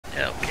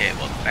Okay,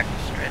 well, back to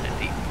Stranded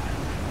Deep.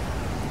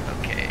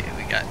 Okay,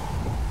 we got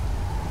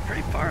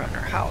pretty far on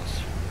our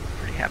house.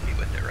 Pretty happy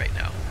with it right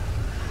now.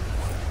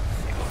 Let's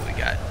see what we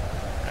got.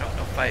 I don't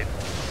know if did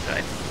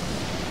I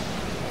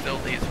fill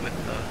these with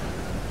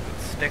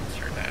sticks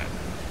or not.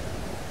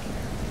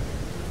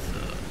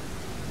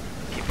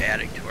 Let's keep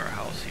adding to our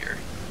house here.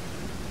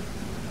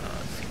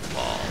 Let's see,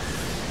 walls.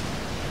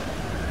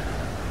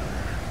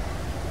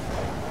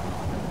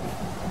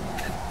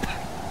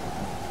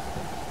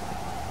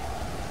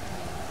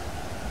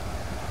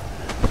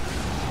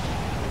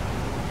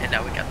 And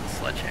now we got the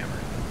sledgehammer.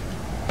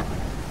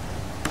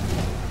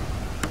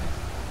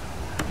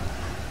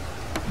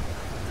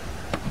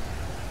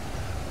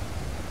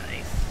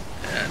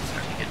 It's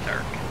starting to get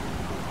dark.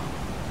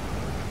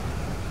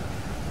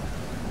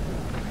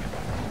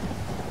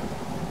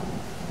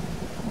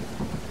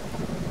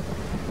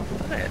 I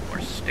thought I had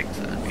more sticks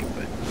on me,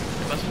 but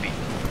they must be,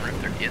 or if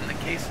they're in the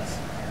cases.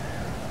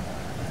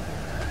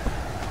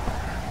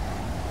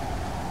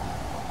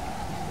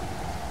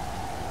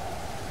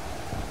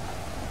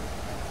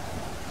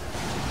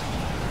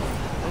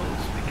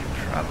 Those we could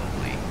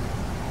probably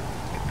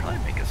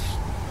make a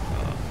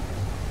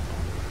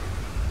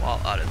wall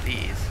out of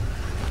these.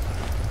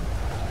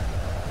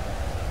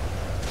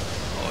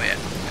 Oh yeah,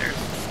 there's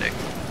some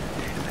sticks.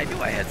 I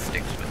knew I had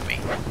sticks with me.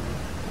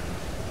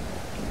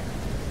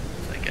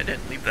 It's like I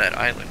didn't leave that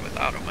island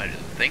without them, I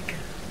didn't think.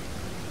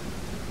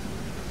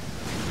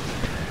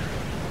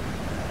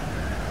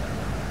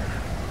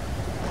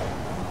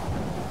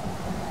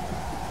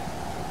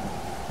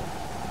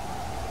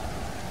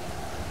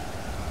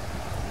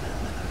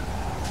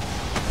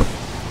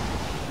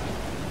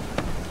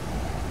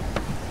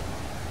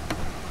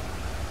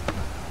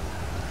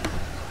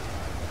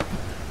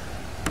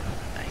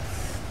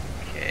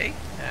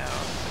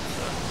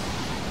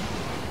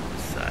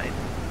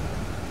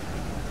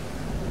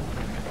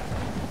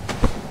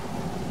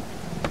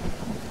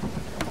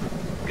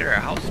 Get our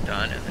house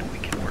done, and then we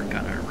can work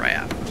on our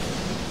raft.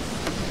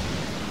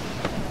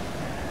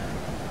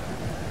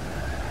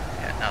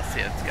 Yeah, now see,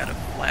 it's got a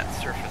flat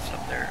surface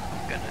up there.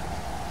 I'm gonna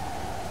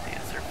see,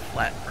 is there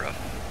flat roof?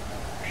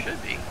 There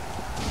should be.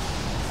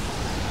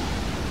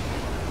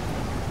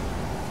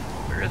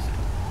 Where is it?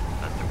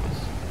 I thought there was.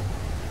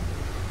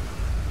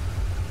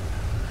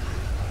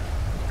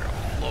 There a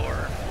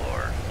floor.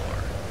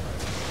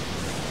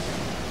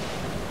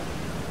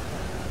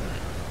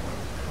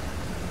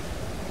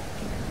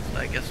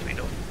 I guess we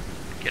don't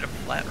get a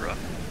flat roof.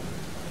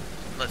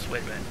 Unless,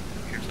 wait a minute,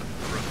 here's a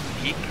roof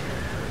peak.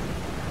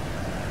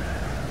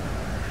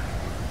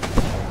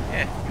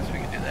 Yeah, I guess we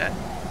can do that.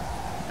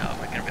 Now,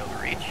 am I going to be able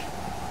to reach?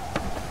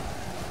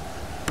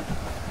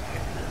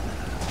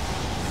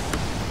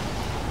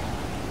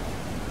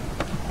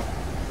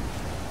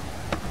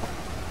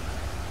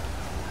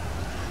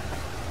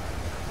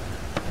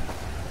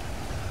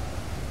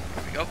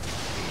 Here we go.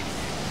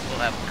 We'll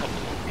have a couple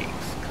of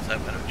peaks, because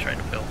I'm going to try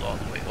to build all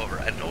the way over.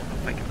 I don't know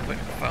if I can put a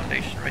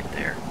foundation right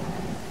there.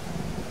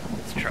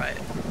 Let's try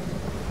it.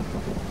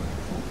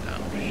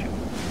 Oh, shoot.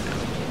 No.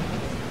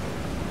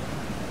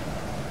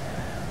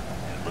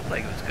 It looked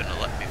like it was going to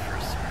let me for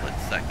a split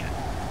second,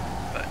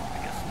 but I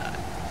guess not.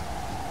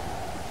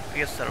 I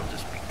guess that'll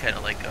just be kind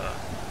of like a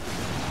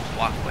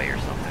walkway or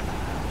something.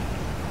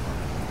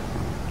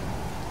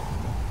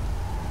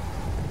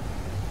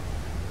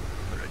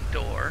 Put a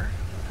door.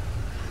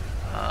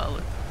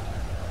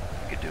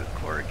 We could do it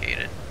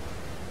corrugated.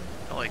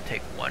 It'll only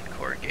take one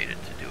corrugated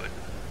to do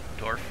a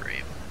door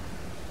frame.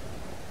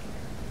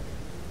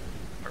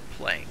 Or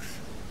planks.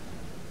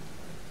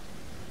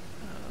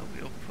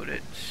 We'll put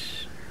it...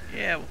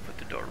 Yeah, we'll put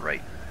the door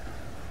right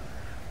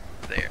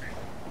there.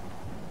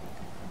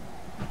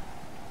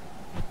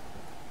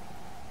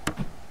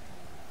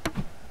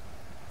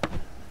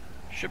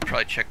 Should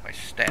probably check my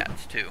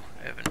stats too.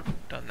 I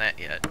haven't done that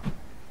yet.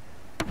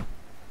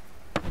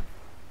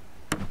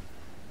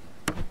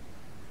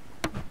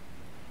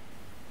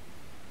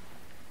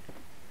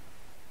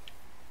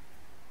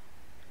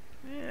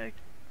 Yeah,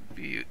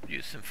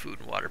 use some food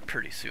and water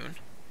pretty soon.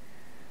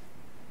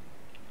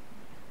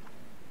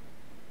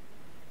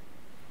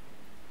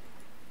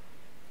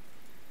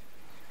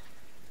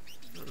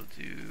 We'll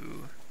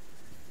do...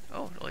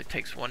 Oh, it only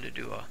takes one to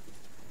do a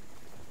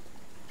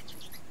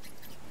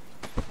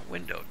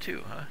window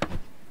too, huh? Well,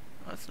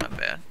 that's not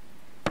bad.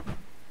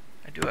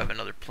 I do have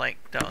another plank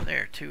down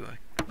there too.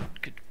 I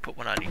could put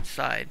one on each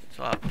side.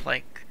 So I'll have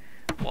plank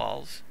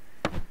walls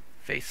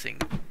facing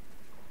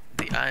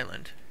the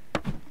island.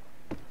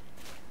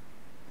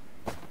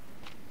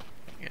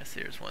 Yes,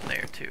 there's one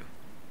there too.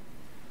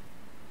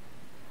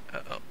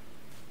 Uh-oh.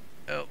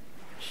 Oh,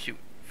 shoot.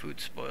 Food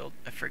spoiled.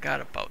 I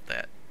forgot about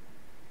that.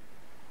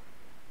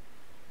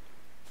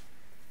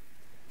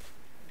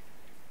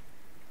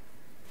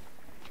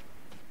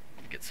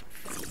 Get some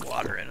food and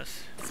water in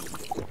us.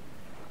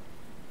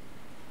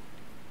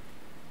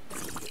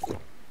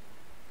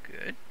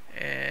 Good.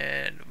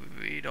 And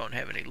we don't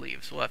have any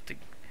leaves. We'll have to...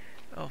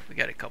 Oh, we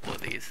got a couple of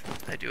these.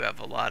 I do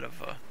have a lot of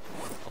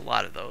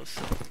those.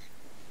 So.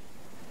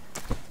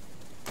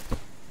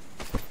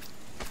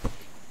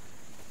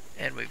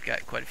 And we've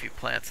got quite a few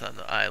plants on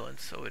the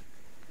island, so it's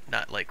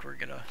not like we're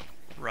gonna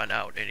run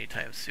out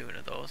anytime soon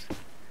of those.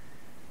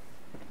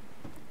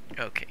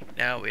 Okay,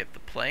 now we have the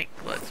plank.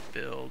 Let's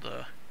build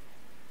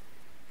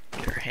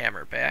get our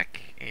hammer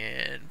back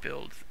and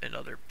build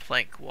another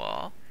plank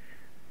wall.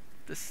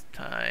 This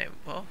time,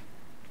 well,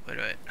 wait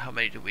a minute, how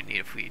many do we need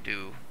if we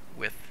do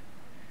with,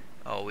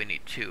 oh, we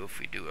need 2 if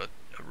we do a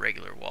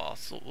regular wall,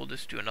 so we'll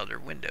just do another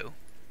window.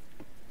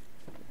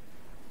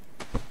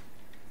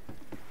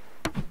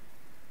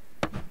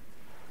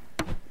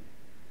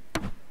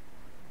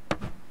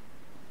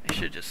 I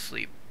should just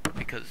sleep,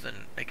 because then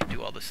I can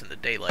do all this in the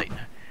daylight,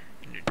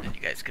 and then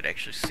you guys could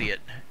actually see it.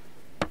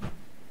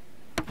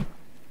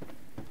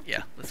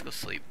 Yeah, let's go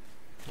sleep.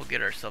 We'll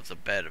get ourselves a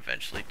bed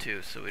eventually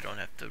too, so we don't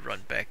have to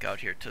run back out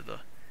here to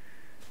the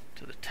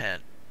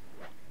tent.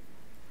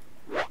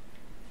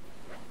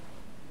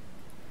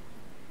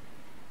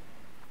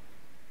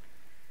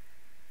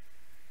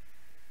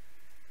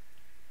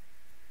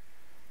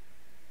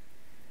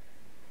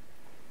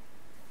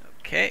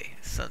 Okay,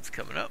 sun's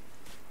coming up.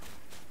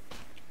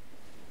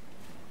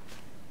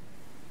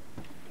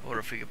 I wonder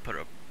if we could put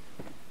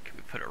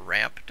a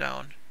ramp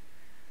down?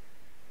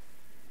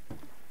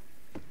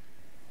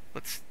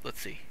 Let's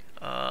see.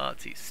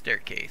 Let's see,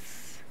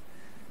 staircase.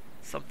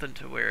 Something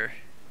to where,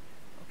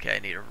 okay, I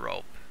need a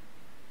rope.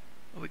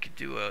 Well, we could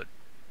do a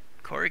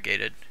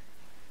corrugated.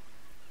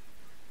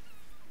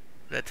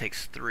 That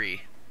takes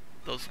 3.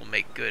 Those will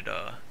make good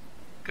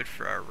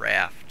for our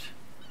raft.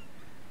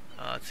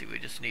 Let's see, we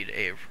just need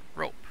a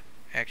rope.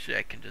 Actually,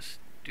 I can just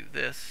do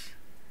this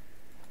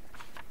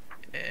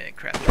and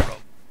craft a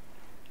rope.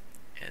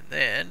 And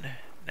then,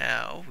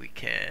 now we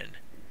can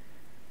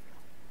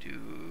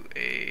do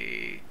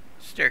a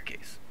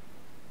staircase.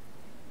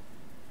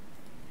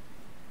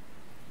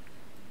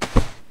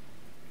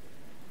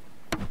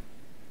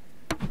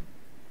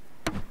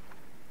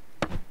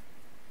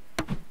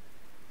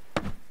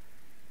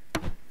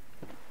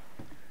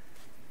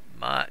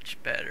 Much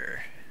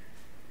better.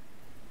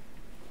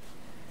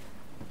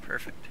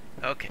 Perfect.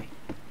 Okay.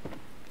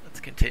 Let's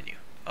continue.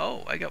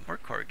 Oh, I got more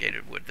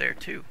corrugated wood there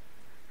too.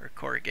 Or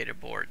corrugated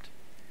boards.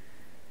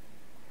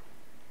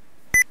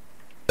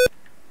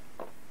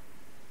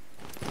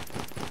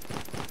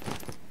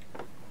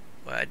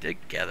 Well, I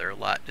did gather a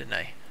lot, didn't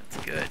I?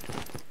 That's good.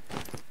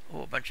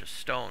 Oh, a bunch of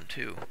stone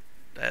too.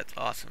 That's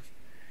awesome.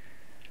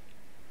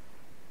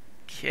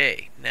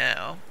 Okay,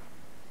 now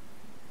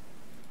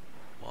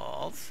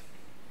walls.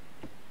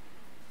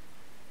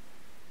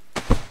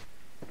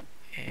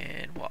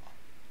 And wall.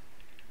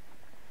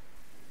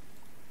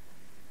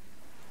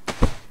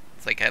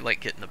 It's like I like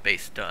getting the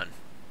base done,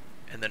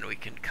 and then we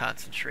can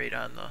concentrate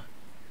on the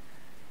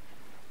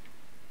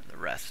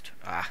rest.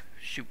 Ah,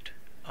 shoot.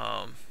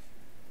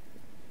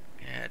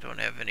 Yeah, I don't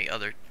have any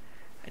other.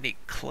 I need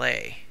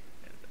clay.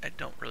 I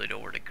don't really know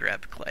where to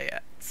grab clay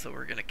at, so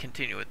we're gonna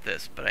continue with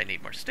this. But I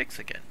need more sticks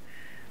again.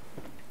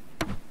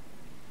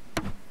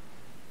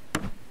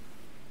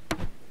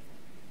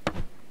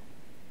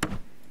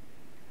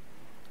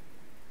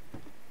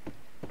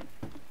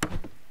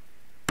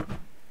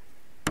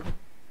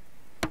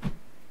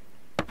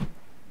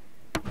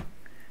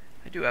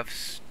 I do have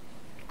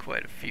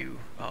quite a few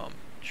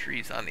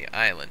trees on the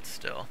island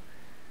still.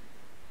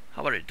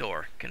 How about a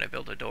door? Can I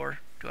build a door?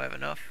 Do I have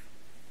enough?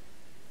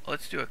 Well,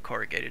 let's do a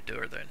corrugated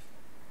door then.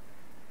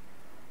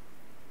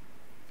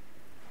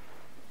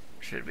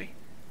 Should we?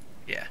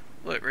 Yeah,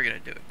 look, we're gonna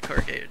do it.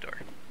 Corrugated door.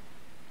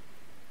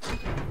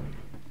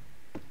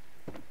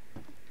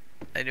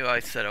 I knew I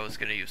said I was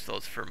gonna use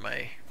those for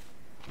my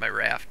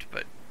raft,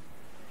 but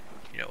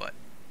you know what?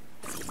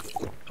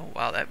 Oh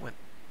wow, that went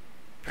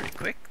pretty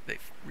quick. They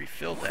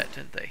refilled that,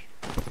 didn't they?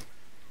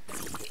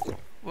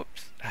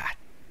 Whoops. Ah,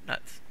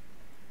 nuts.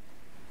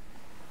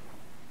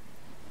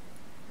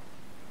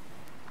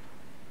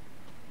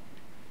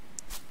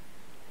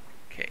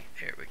 Okay,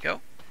 there we go.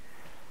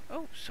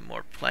 Oh, some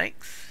more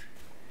planks.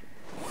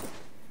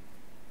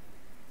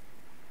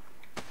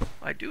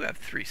 I do have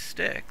 3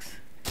 sticks.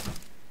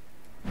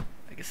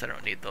 I guess I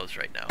don't need those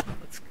right now.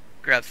 Let's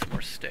grab some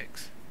more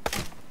sticks.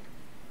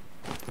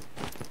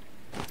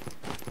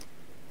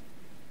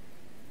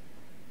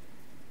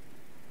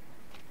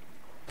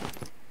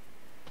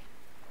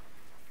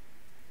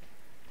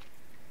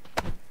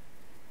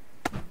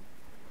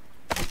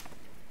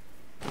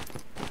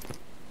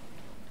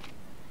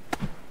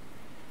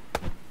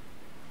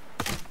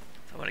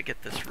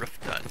 Get this roof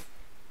done.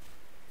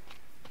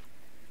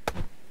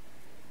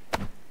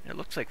 It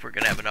looks like we're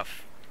gonna have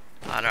enough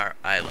on our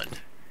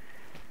island.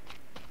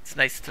 It's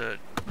nice to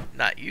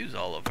not use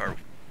all of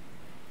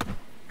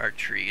our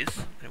trees,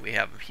 and we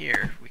have them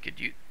here. We could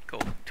go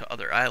to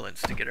other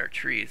islands to get our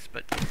trees,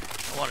 but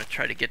I want to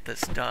try to get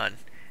this done,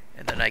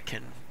 and then I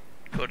can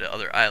go to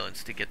other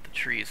islands to get the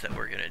trees that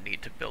we're gonna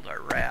need to build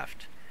our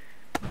raft.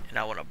 And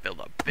I want to build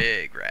a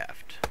big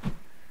raft.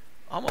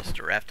 Almost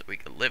a raft that we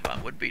could live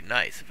on. Would be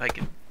nice if I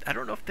could. I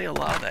don't know if they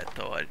allow that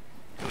though. It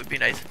would be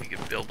nice if you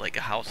could build like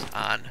a house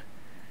on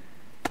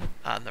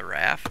the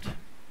raft.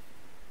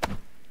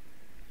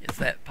 Is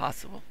that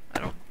possible? I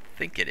don't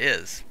think it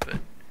is, but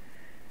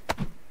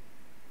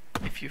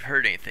if you've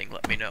heard anything,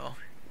 let me know.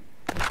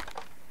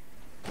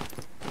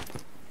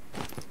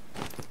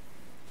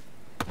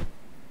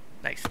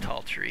 Nice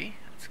tall tree.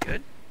 That's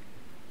good.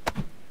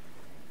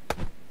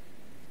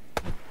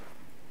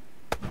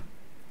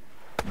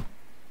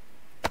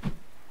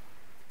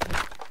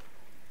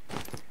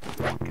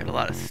 Got a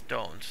lot of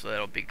stone, so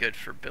that'll be good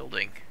for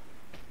building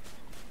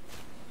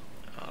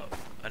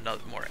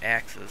another more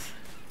axes.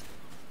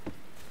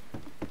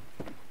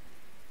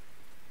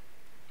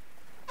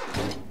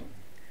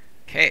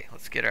 Okay,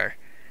 let's get our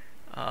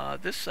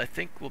this I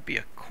think will be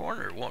a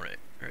corner, won't it,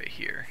 right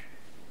here.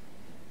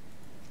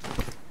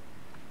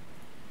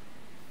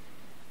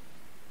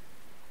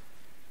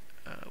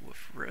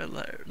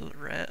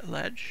 With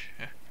ledge.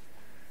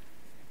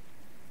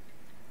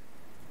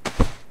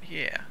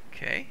 Yeah,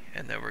 okay,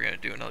 and then we're gonna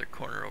do another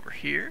corner over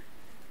here.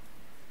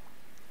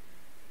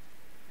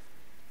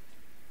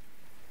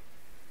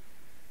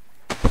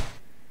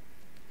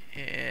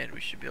 And we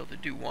should be able to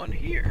do one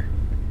here.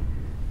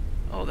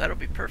 Oh, that'll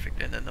be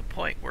perfect, and then the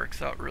point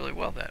works out really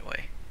well that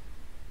way.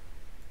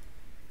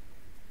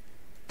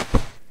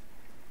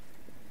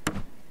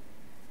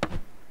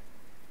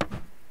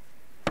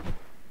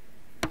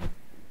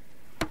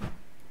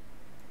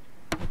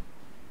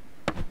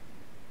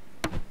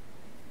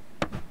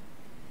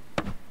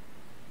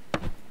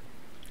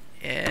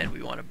 And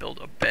we want to build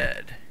a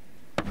bed.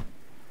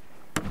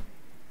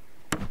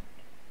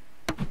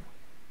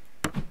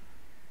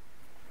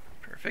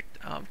 Perfect.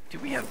 Do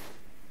we have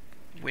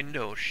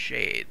window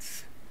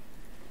shades?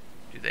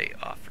 Do they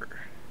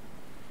offer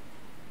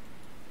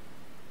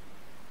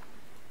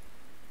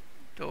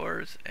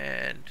doors?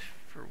 And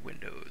for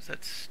windows,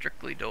 that's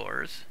strictly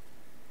doors.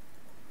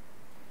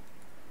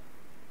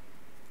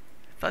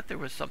 I thought there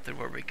was something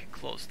where we could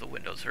close the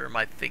windows, or am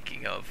I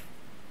thinking of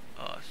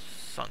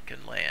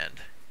sunken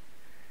land?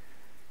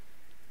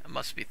 I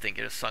must be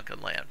thinking of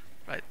sunken land.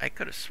 I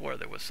could have swore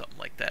there was something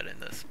like that in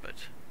this,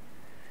 but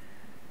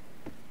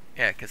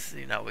yeah, because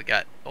you know we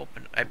got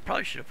open. I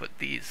probably should have put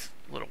these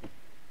little.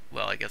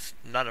 Well, I guess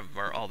none of them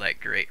are all that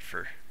great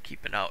for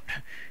keeping out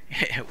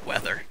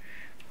weather.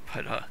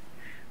 But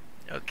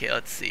okay,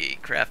 let's see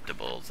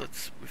craftables.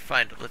 Let's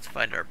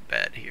find our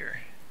bed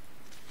here.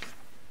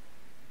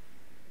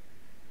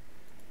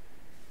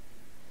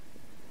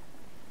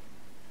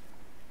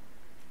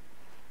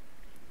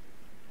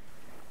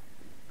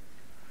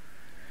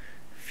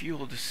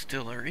 Fuel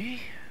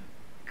distillery.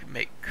 We could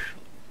make.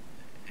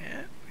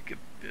 Yeah, we could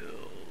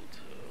build.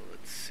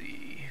 Let's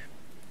see.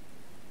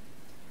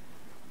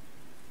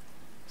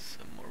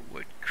 Some more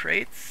wood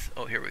crates.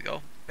 Oh, here we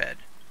go. Bed.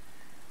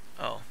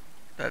 Oh,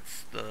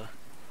 that's the.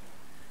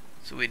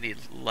 So we need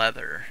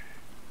leather.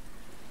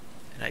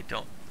 And I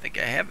don't think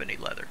I have any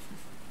leather.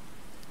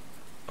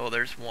 Oh,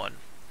 there's one.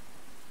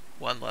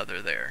 One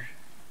leather there.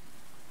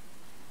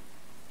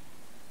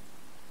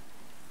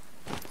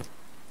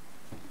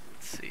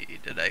 See,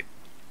 did I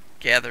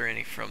gather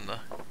any from the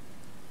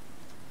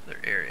other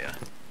area?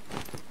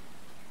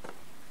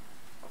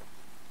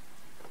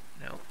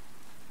 No.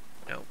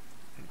 Nope.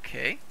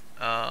 Okay.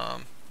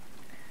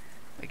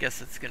 I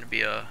guess it's gonna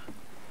be a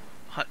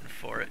hunting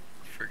for it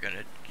if we're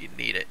gonna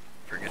need it,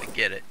 if we're gonna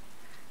get it.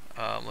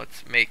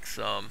 Let's make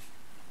some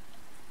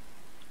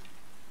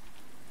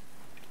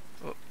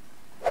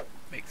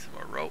make some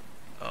more rope.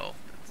 Oh,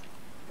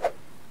 I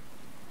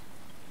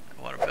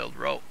want to build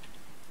rope.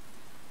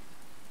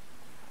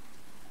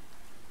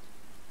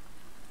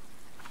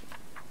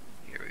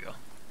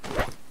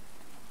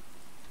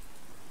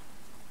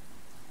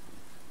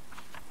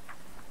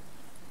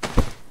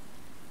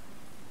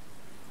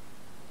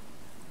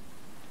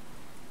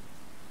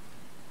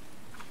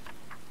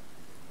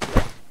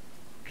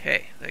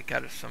 Okay, that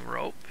got us some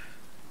rope.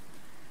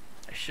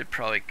 I should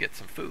probably get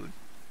some food.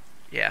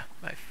 Yeah,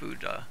 my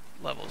food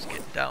level's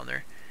getting down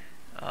there.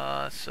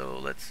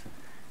 So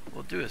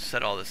we'll do is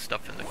set all this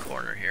stuff in the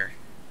corner here.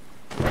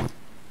 I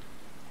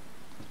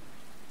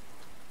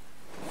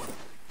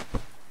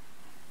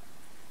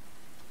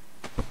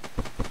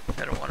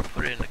don't want to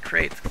put it in the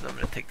crates because I'm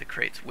going to take the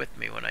crates with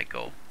me when I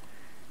go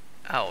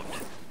out.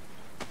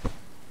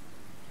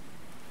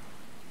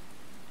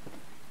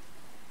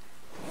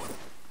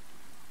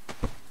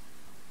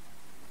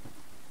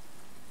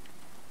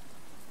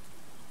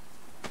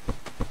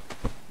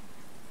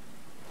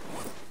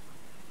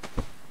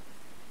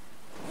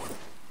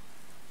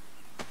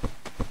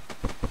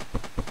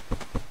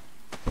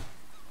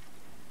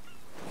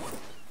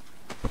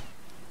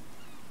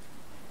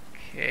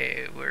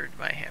 Where'd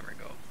my hammer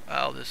go?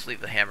 I'll just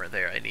leave the hammer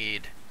there. I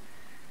need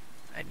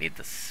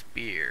the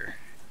spear.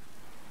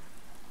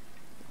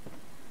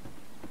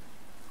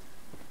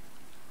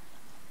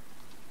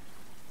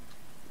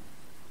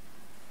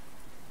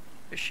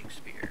 Fishing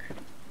spear.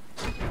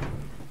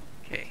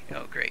 Okay,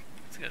 oh great.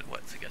 It's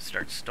gonna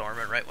start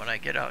storming right when I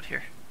get out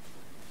here.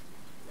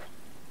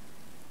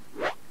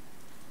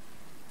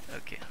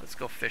 Okay, let's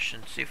go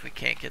fishing, see if we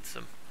can't get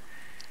some.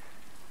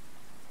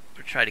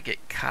 We'll try to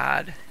get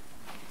cod.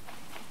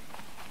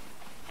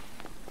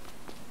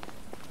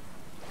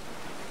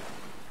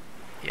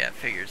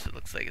 figures. It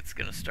looks like it's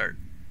gonna start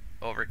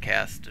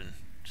overcast and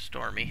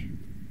stormy.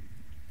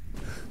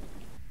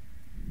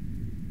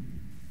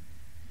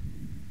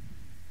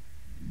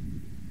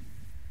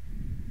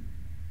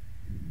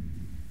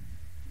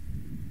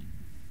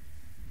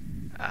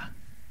 Ah,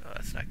 oh,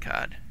 that's not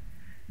cod.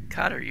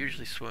 Cod are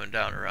usually swimming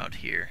down around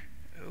here.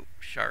 Oh,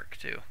 shark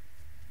too.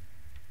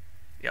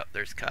 Yep,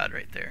 there's cod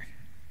right there.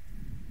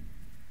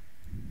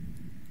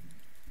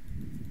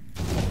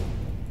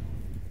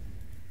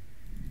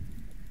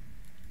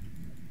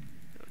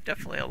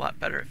 Definitely a lot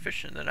better at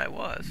fishing than I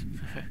was.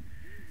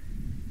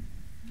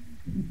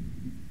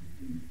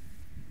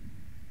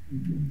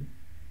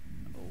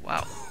 Oh,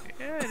 wow.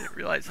 Yeah, I didn't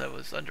realize I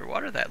was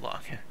underwater that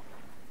long.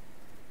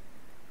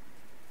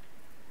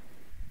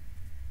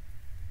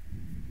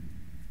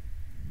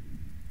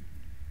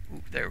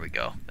 Ooh, there we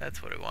go.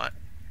 That's what I want.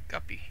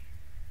 Guppy.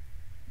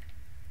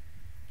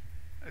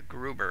 A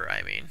gruber,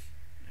 I mean.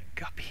 A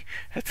guppy.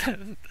 That's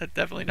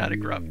definitely not a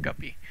grub.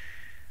 Guppy.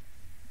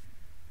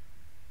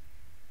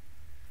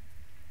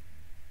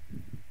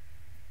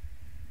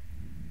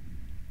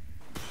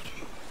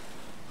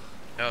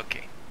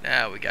 Okay,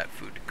 now we got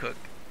food to cook.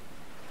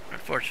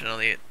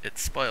 Unfortunately, it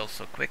spoils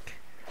so quick.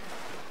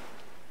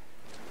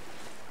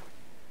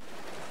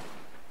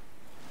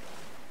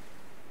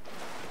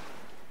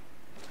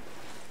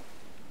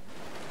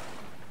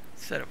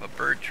 Set up a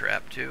bird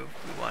trap too.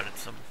 We wanted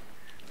some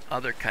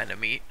other kind of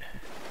meat.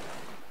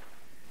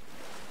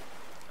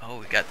 Oh,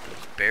 we got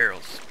those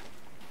barrels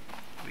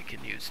we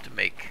can use to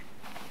make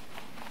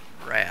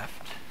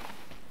raft.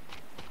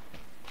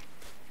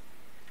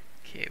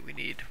 Okay, we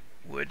need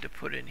wood to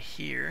put in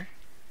here.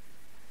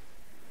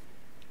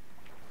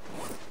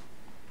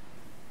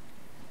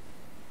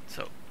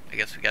 So I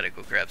guess we gotta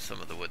go grab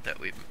some of the wood that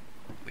we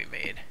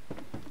made.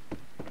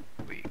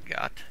 We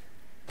got.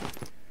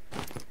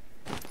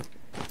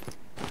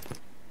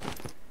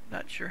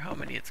 Not sure how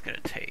many it's gonna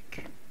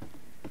take.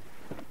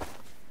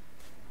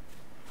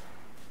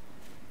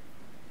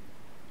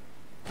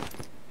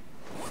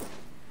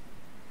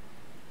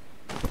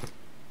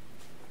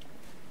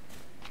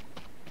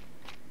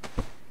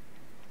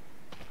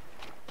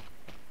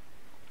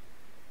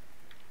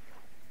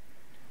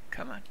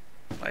 Come on.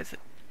 Why is it?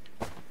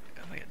 Oh,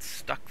 it's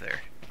stuck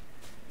there.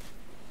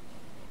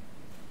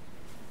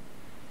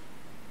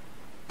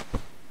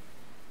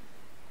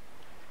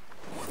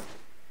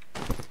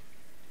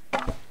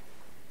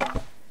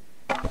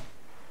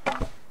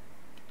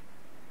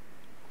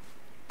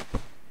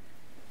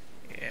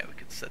 Yeah, we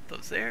could set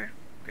those there.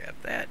 Grab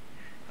that.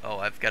 Oh,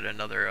 I've got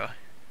another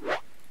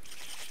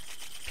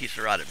piece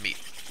of rotted meat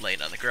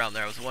laying on the ground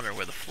there. I was wondering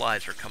where the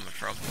flies were coming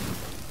from.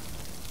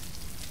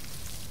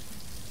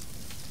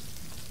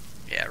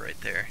 Yeah, right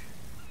there.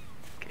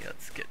 Okay,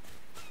 let's get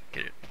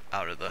it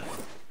out of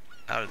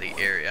the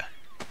area.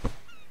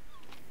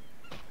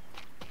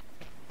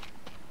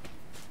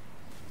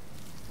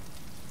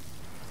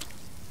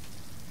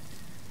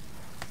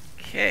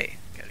 Okay,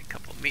 got a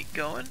couple of meat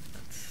going.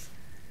 Let's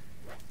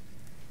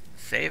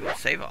save and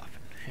save off.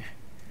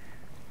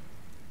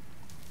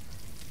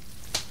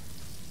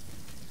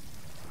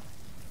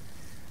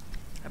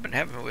 I've been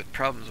having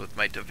problems with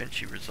my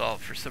DaVinci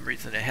Resolve. For some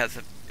reason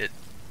it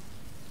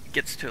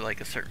gets to like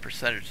a certain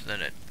percentage and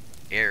then it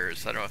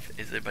errors. I don't know if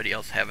is anybody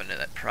else having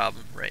that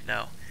problem right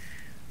now.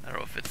 I don't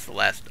know if it's the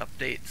last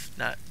update's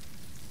not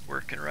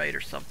working right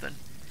or something,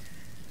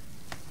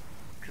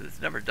 because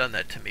it's never done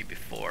that to me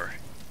before,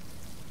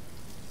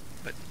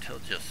 but until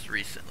just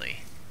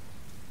recently.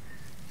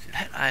 See,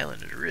 that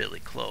island is really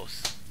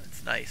close.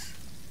 That's nice.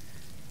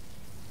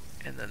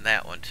 And then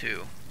that one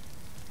too.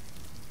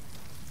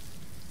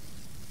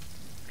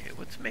 Okay,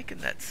 what's making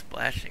that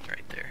splashing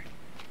right there?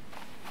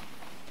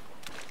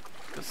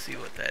 Let's see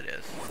what that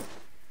is.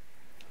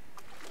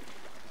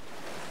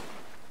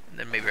 And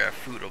then maybe our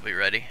food will be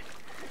ready.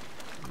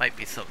 Might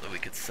be something we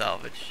could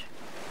salvage.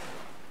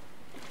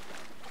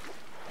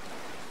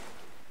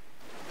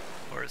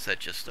 Or is that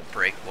just a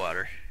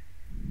breakwater?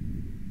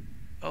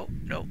 Oh,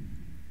 no.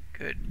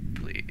 Could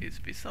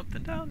please be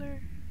something down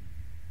there.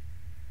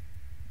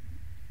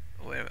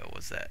 Oh, wait a minute, what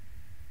was that?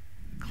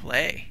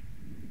 Clay.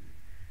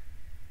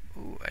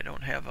 Ooh, I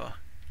don't have a...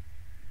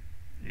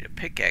 I need a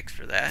pickaxe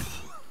for that.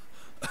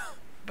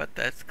 But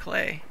that's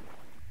clay.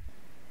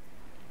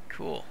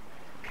 Cool.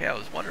 Okay, I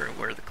was wondering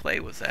where the clay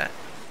was at.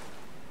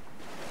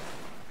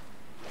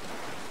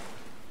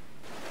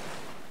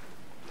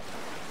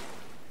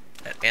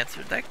 That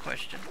answered that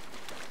question.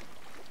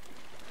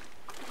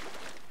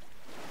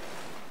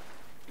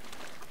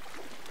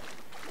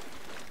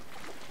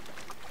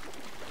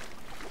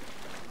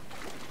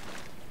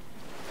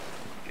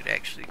 You could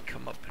actually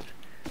come up and...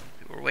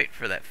 We're waiting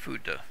for that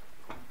food to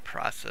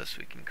process.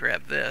 We can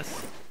grab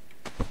this.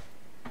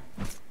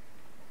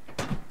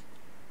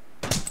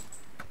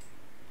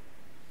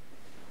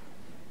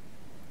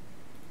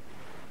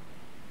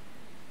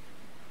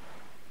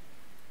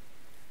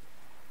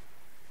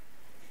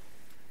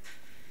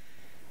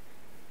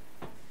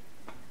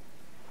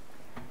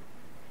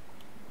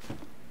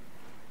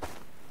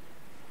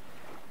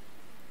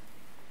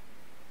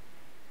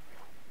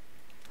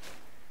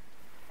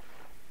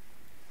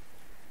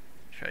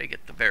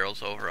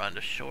 barrels over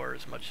onto shore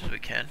as much as we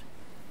can.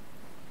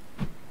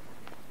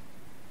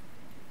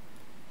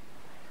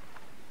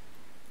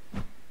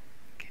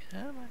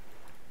 Come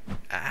on.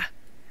 Ah.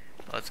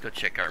 Let's go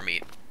check our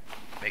meat.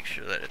 Make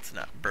sure that it's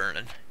not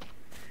burning.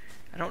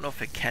 I don't know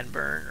if it can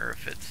burn or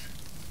if it's...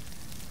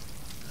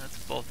 That's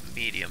both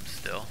medium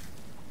still.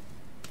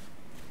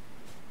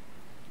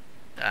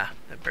 Ah,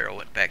 that barrel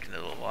went back into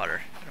the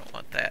water. I don't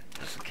want that,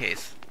 just in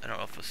case. I don't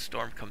know if a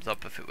storm comes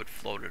up, if it would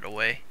float it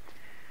away.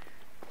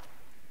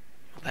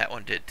 Well, that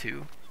one did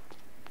too.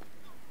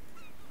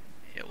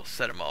 Yeah, we'll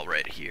set them all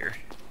right here.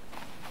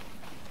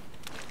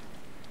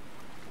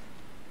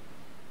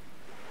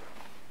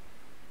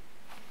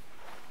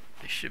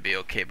 They should be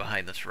okay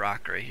behind this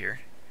rock right here.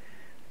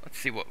 Let's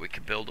see what we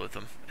can build with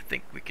them. I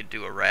think we could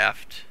do a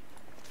raft.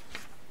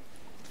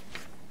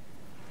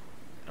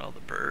 All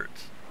the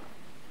birds.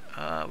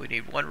 We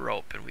need one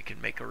rope and we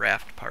can make a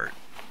raft part.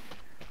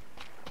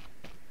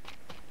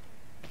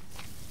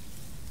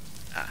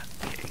 Ah,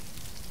 okay.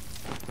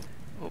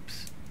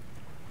 Oops.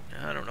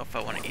 I don't know if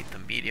I want to eat the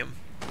medium.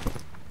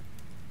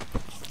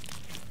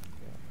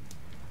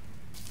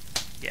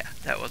 Yeah,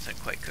 that wasn't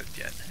quite cooked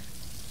yet.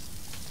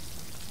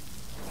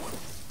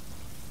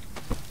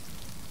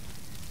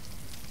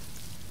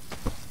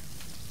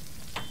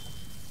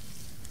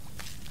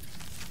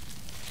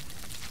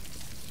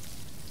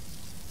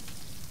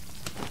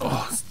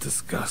 Oh, it's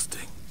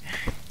disgusting.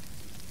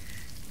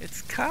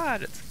 It's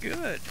cod, it's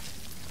good.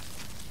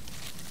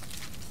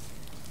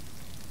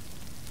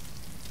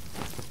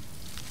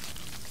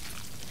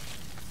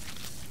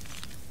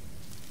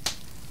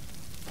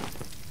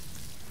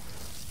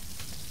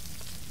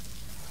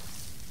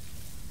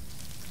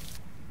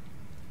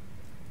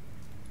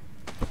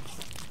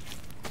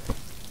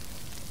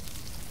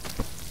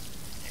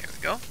 There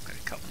we go. Got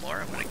a couple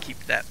more. I'm going to keep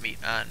that meat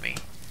on me.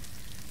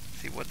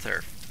 See what's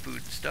our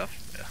food stuff.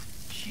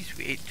 Jeez,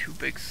 we ate 2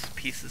 big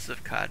pieces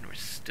of cod and we're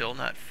still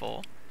not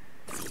full.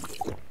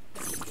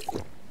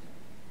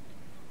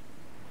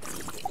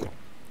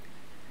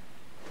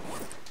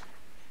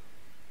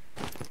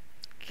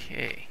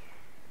 Okay.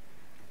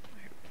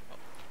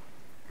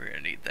 We're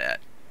gonna need that.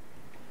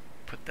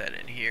 Put that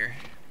in here.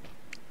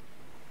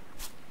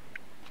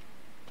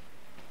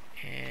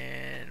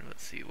 And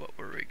let's see, what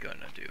were we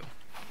gonna do?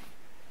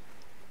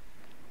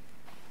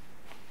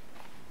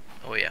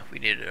 Oh yeah, we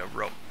needed a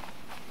rope.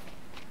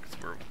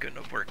 We're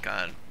gonna work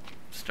on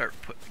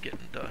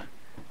getting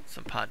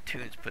some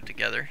pontoons put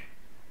together,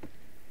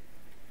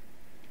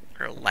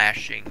 or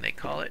lashing they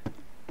call it.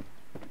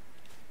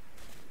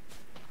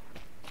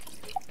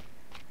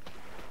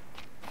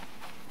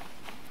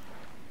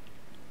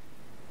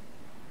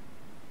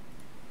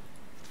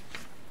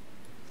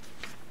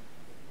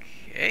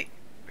 Okay,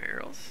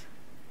 barrels.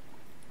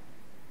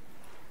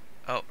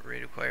 Oh,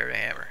 require a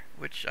hammer,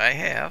 which I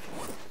have.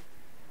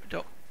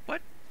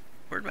 What?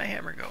 Where'd my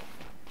hammer go?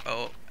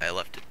 Oh, I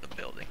left it in the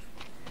building.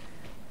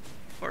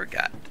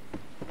 Forgot.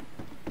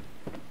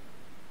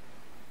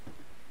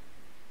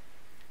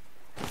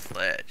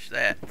 Sledge,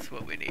 that's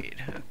what we need.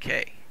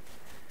 Okay.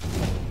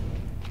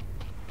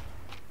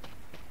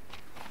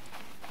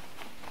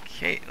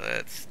 Okay,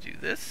 let's do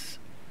this.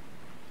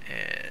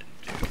 And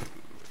do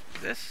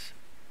this.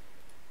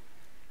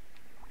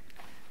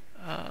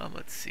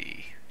 Let's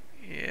see.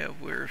 Yeah,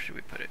 where should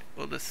we put it?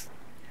 We'll just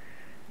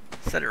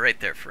set it right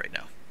there for right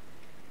now.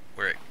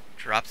 Where it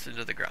drops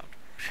into the ground.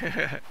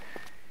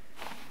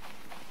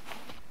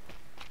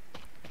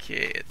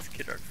 Okay, let's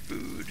get our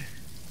food.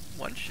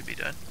 One should be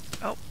done.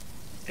 Oh,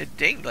 it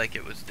dinged like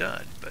it was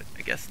done, but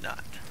I guess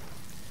not.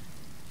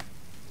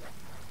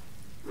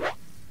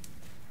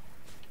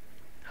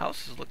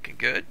 House is looking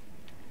good.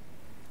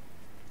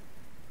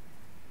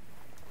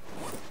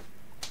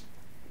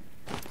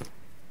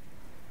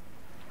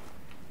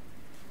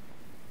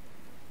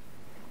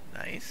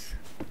 Nice.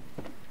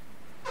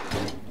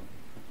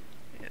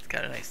 It's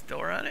got a nice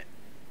door on it.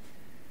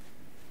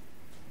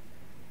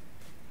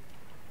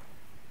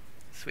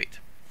 Sweet.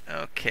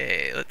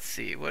 Okay, let's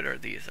see. What are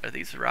these? Are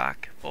these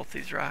rock? Both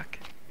these rock?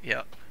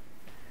 Yep.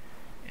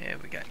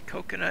 And we got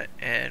coconut,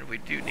 and we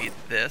do need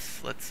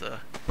this. Let's so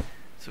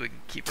we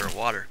can keep our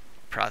water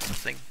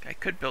processing. I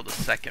could build a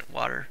second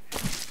water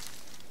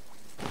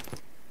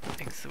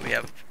thing so we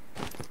have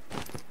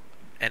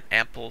an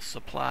ample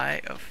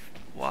supply of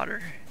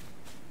water.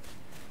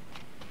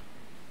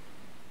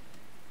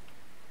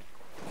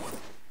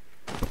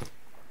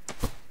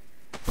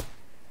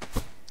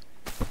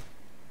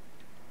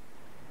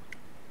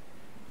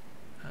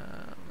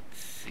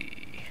 Let's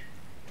see.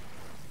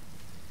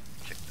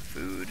 Check the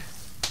food.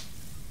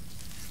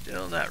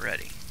 Still not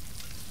ready.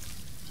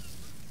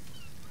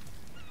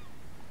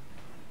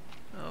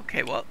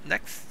 Okay, well,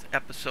 next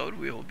episode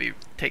we will be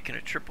taking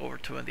a trip over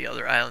to one of the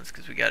other islands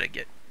because we got to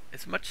get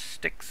as much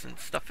sticks and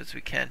stuff as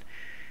we can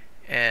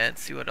and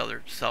see what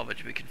other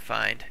salvage we can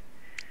find.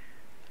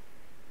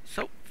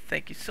 So,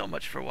 thank you so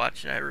much for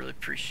watching. I really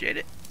appreciate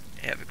it.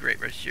 Have a great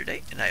rest of your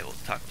day, and I will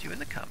talk to you in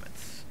the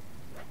comments.